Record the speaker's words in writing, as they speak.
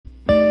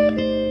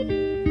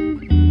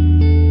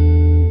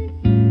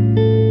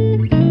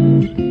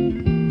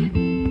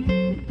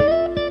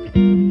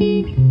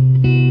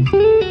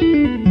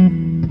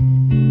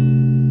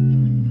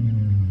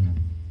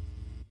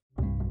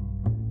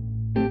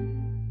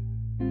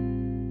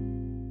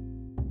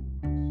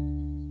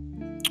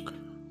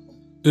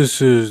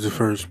This is the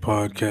first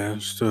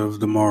podcast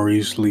of the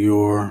Maurice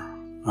Lior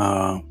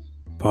uh,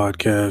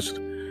 podcast.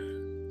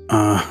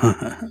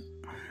 Uh,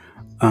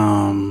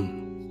 I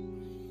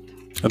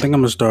think I'm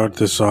gonna start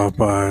this off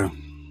by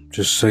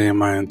just saying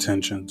my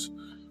intentions.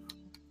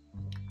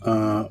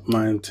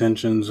 My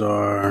intentions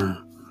are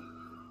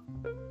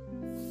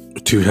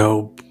to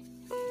help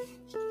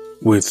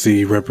with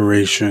the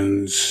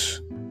reparations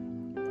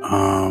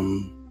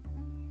um,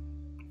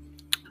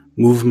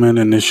 movement,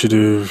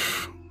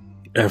 initiative,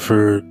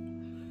 effort.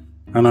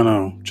 I don't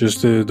know,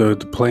 just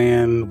the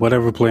plan,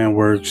 whatever plan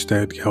works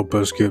that help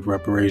us get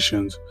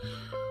reparations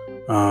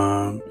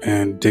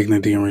and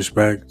dignity and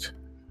respect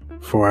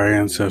for our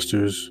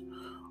ancestors,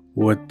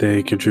 what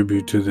they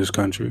contribute to this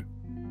country.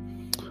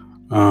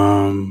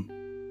 Um,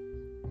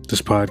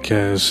 this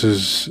podcast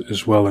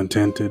is well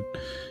intentioned,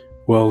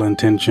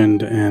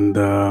 and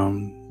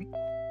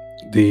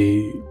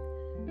the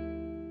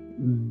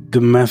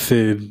the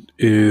method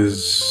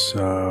is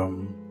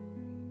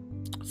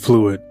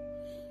fluid.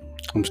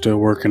 I'm still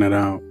working it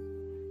out.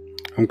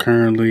 I'm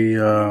currently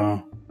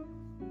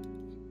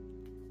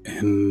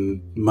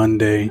in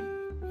Monday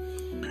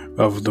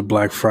of the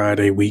Black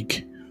Friday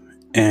week,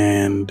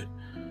 and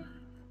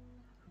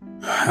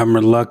I'm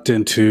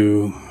reluctant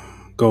to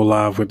go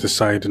live with the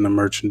site and the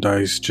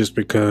merchandise just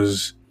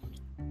because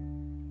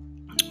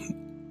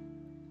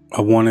I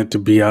want it to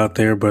be out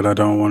there, but I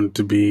don't want it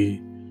to be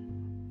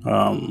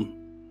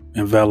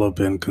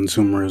enveloped in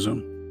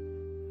consumerism.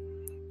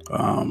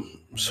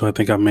 So I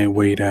think I may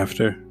wait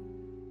after.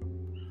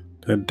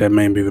 That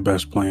may be the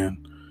best plan,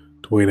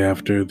 to wait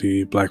after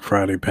the Black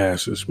Friday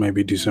passes.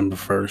 Maybe December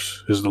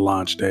 1st is the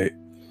launch date.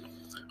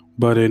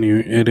 But at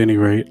any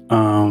rate,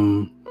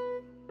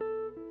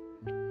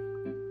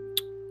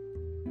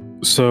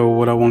 so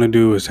what I want to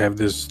do is have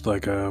this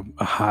like a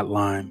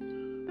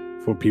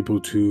hotline for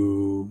people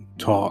to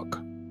talk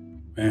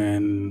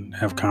and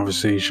have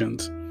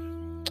conversations.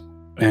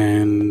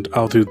 And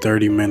I'll do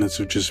 30 minutes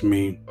of just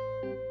me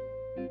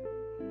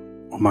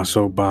on my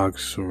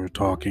soapbox or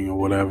talking or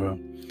whatever.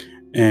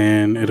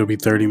 And it'll be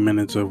 30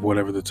 minutes of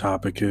whatever the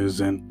topic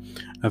is. And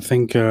I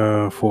think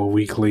for a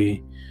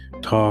weekly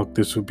talk,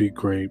 this would be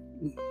great.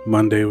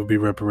 Monday would be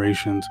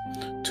reparations.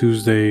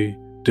 Tuesday,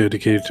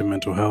 dedicated to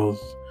mental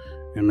health.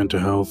 And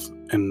mental health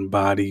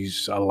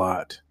embodies a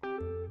lot.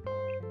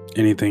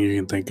 Anything you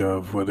can think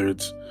of, whether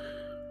it's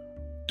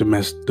the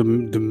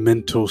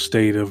mental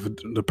state of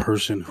the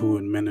person who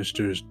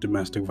administers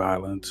domestic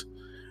violence,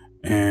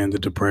 and the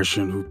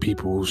depression who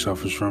people who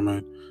suffers from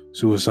it,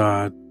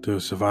 suicide,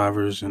 the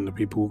survivors, and the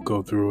people who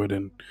go through it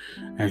and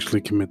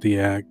actually commit the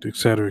act,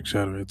 etc.,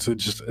 etc.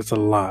 It's a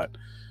lot.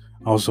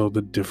 Also,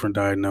 the different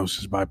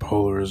diagnoses: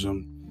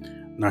 bipolarism,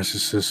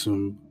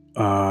 narcissism,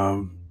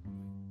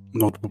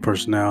 multiple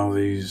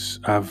personalities.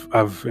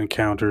 I've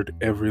encountered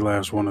every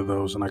last one of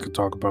those, and I could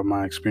talk about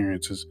my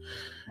experiences.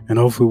 And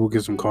hopefully, we'll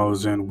get some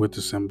callers in with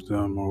the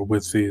symptom or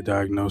with the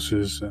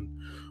diagnosis,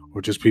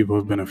 or just people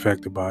who've been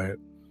affected by it.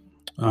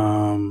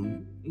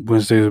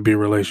 Wednesday will be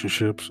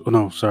relationships. Oh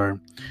no, sorry.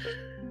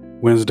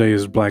 Wednesday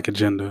is Black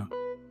Agenda.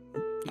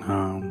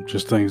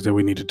 Just things that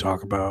we need to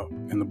talk about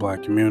in the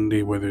Black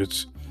community, whether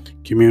it's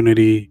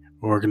community,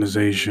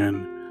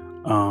 organization,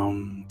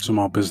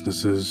 small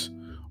businesses,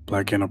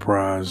 Black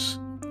enterprise,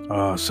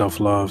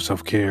 self-love,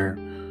 self-care,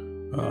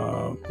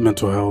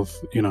 mental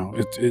health.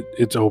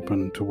 It's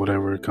open to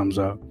whatever it comes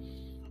out.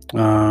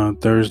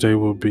 Thursday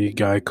will be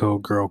Guy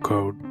Code, Girl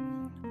Code.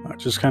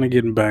 Just kind of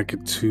getting back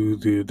into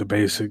the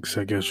basics,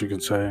 I guess you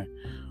can say.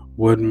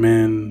 What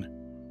men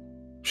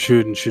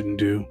should and shouldn't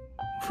do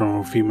from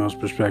a female's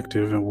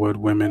perspective, and what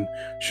women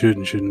should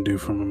and shouldn't do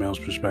from a male's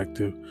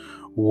perspective,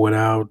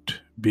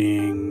 without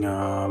being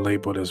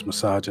labeled as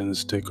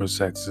misogynistic or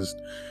sexist.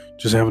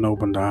 Just have an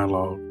open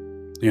dialogue.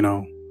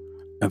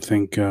 I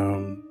think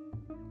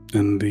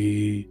in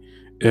the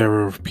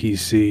era of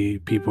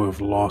PC, people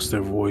have lost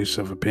their voice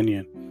of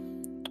opinion,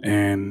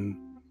 and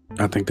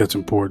I think that's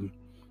important.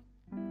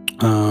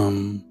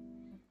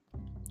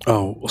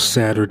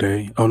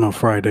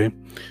 Friday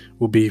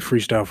will be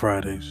Freestyle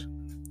Fridays.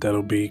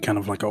 That'll be kind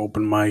of like an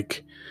open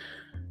mic.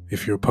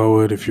 If you're a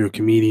poet, if you're a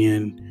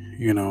comedian,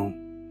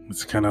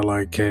 it's kind of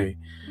like, hey,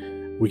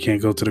 we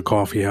can't go to the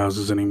coffee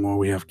houses anymore.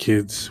 We have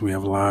kids, we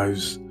have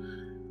lives.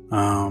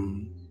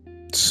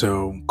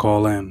 So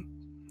call in,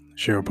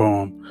 share a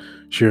poem,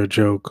 share a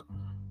joke,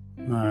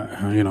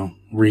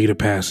 read a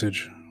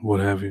passage, what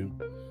have you.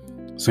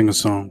 Sing a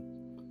song,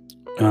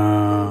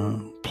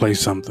 play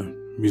something.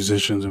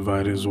 Musicians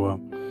invited as well.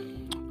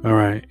 All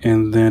right,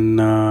 and then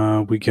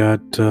we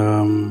got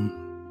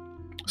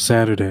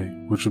Saturday,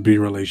 which would be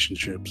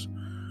relationships.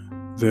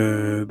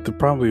 That's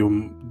probably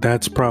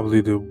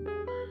the,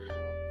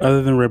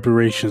 other than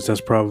reparations,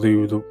 that's probably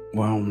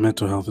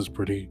mental health is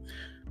pretty.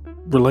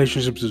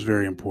 Relationships is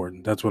very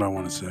important. That's what I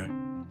want to say.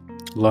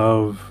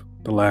 Love,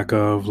 the lack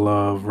of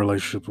love,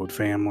 relationship with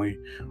family,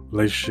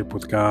 relationship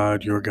with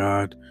God, your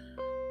God,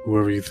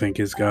 whoever you think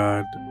is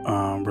God,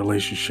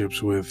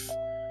 relationships with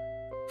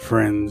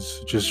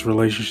friends, just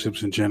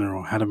relationships in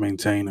general, how to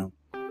maintain them.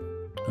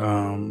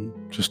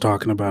 Just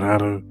talking about how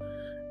to.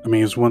 I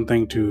mean, it's one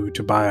thing to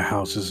buy a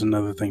house; it's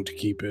another thing to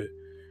keep it.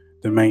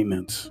 The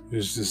maintenance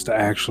is just the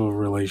actual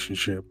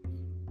relationship.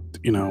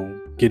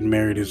 Getting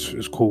married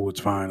is cool. It's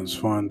fine. It's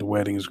fun. The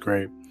wedding is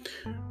great,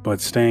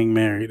 but staying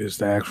married is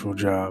the actual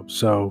job.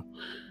 So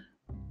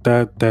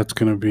that's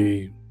gonna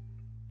be.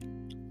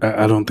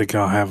 I don't think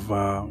I'll have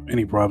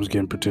any problems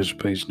getting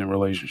participation in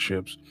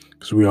relationships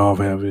because we all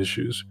have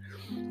issues.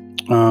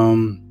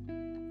 Um,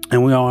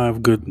 and we all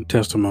have good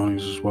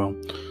testimonies as well.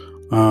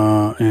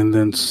 And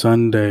then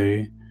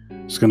Sunday,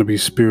 it's going to be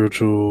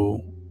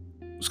spiritual.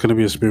 It's going to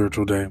be a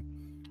spiritual day.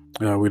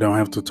 We don't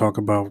have to talk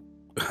about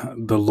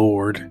the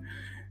Lord,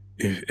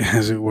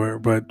 as it were,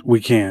 but we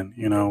can.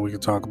 We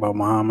can talk about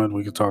Muhammad.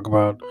 We can talk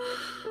about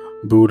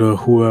Buddha,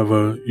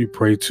 whoever you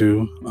pray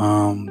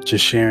to.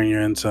 Just sharing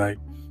your insight,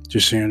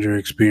 just sharing your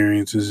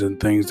experiences and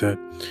things that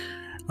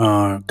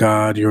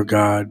your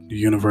God, the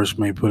universe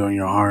may put on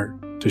your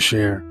heart to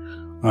share.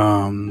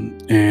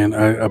 And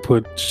I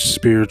put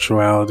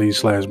spirituality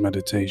 /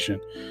 meditation,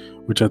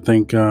 which I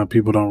think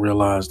people don't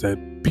realize that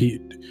the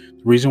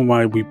reason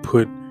why we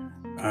put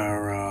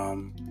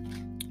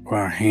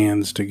our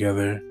hands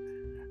together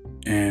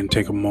and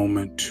take a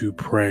moment to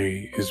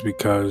pray is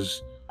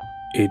because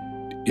it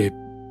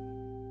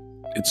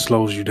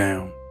slows you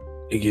down.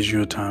 It gives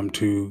you a time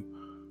to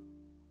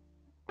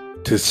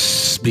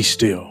be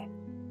still,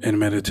 and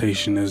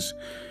meditation is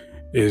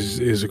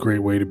a great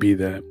way to be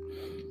that.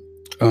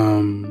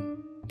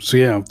 So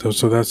yeah,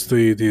 so that's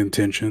the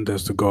intention.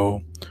 That's the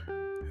goal.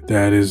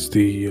 That is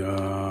the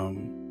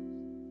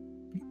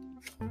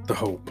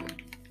hope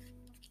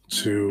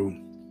to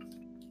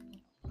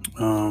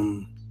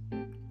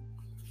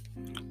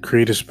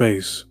create a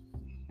space.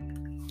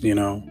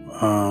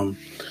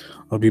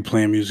 I'll be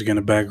playing music in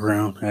the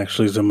background.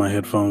 Actually, it's in my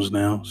headphones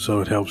now,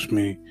 so it helps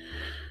me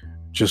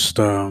just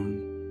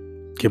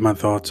get my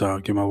thoughts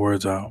out, get my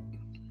words out.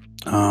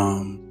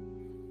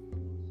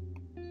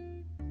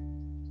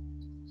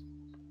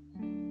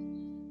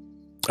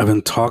 I've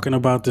been talking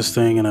about this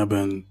thing and I've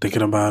been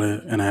thinking about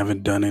it, and I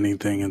haven't done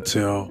anything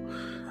until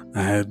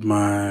I had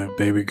my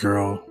baby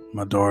girl,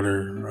 my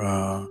daughter,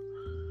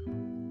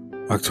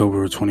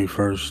 October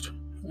 21st,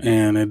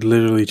 and it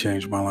literally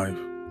changed my life.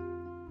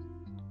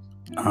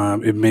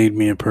 It made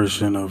me a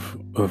person of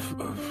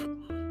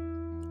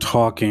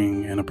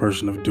talking and a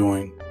person of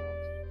doing.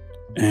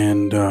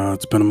 And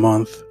it's been a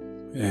month,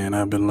 and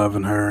I've been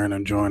loving her and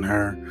enjoying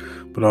her,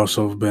 but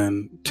also have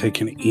been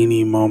taking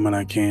any moment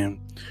I can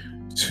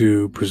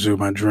to pursue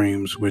my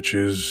dreams, which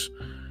is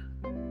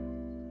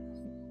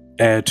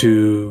add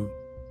to.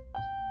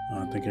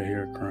 I think I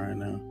hear her crying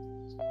now.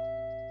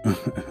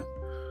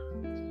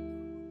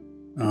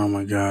 Oh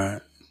my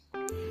God.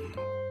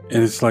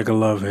 And it's like a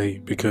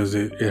love-hate because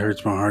it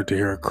hurts my heart to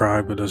hear her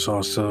cry, but it's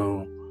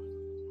also,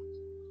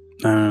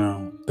 I don't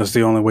know. That's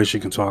the only way she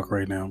can talk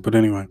right now. But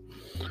anyway.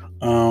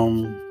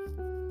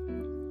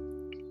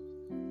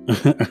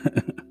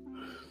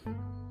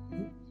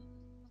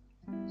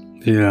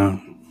 Yeah.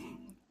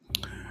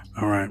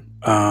 All right.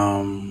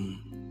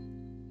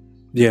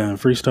 Yeah,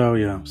 freestyle,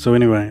 yeah. So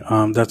anyway,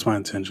 that's my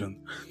intention.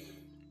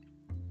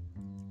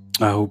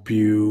 I hope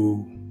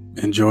you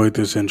enjoyed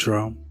this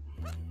intro.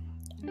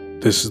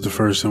 This is the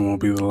first and won't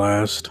be the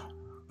last.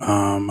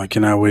 I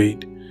cannot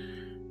wait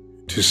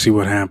to see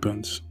what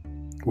happens.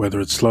 Whether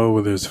it's slow,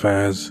 whether it's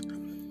fast,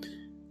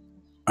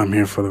 I'm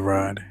here for the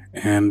ride.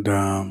 And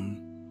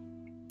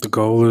the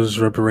goal is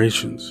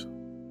reparations.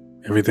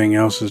 Everything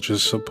else is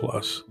just a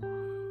plus.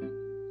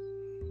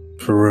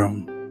 For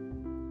real.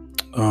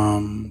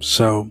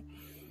 So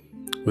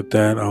with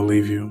that, I'll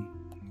leave you.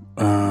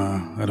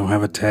 I don't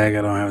have a tag.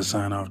 I don't have a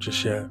sign off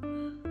just yet.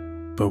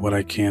 But what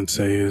I can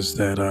say is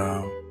that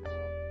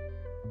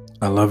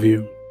I love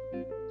you.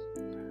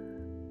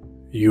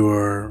 You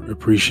are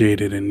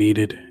appreciated and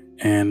needed.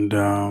 And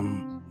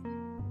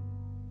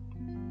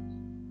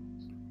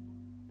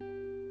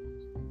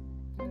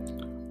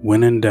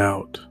when in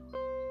doubt,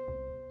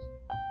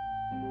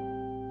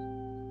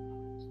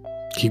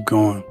 keep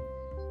going.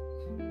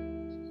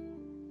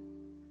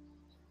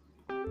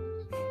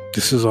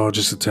 This is all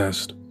just a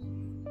test.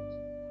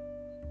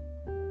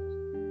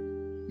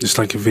 It's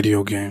like a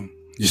video game.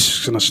 You're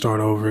just going to start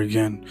over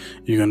again.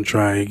 You're going to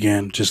try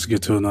again just to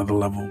get to another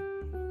level.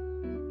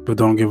 But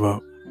don't give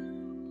up.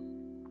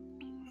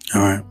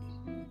 All right.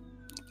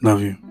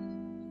 Love you.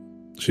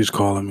 She's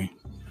calling me.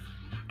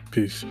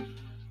 Peace.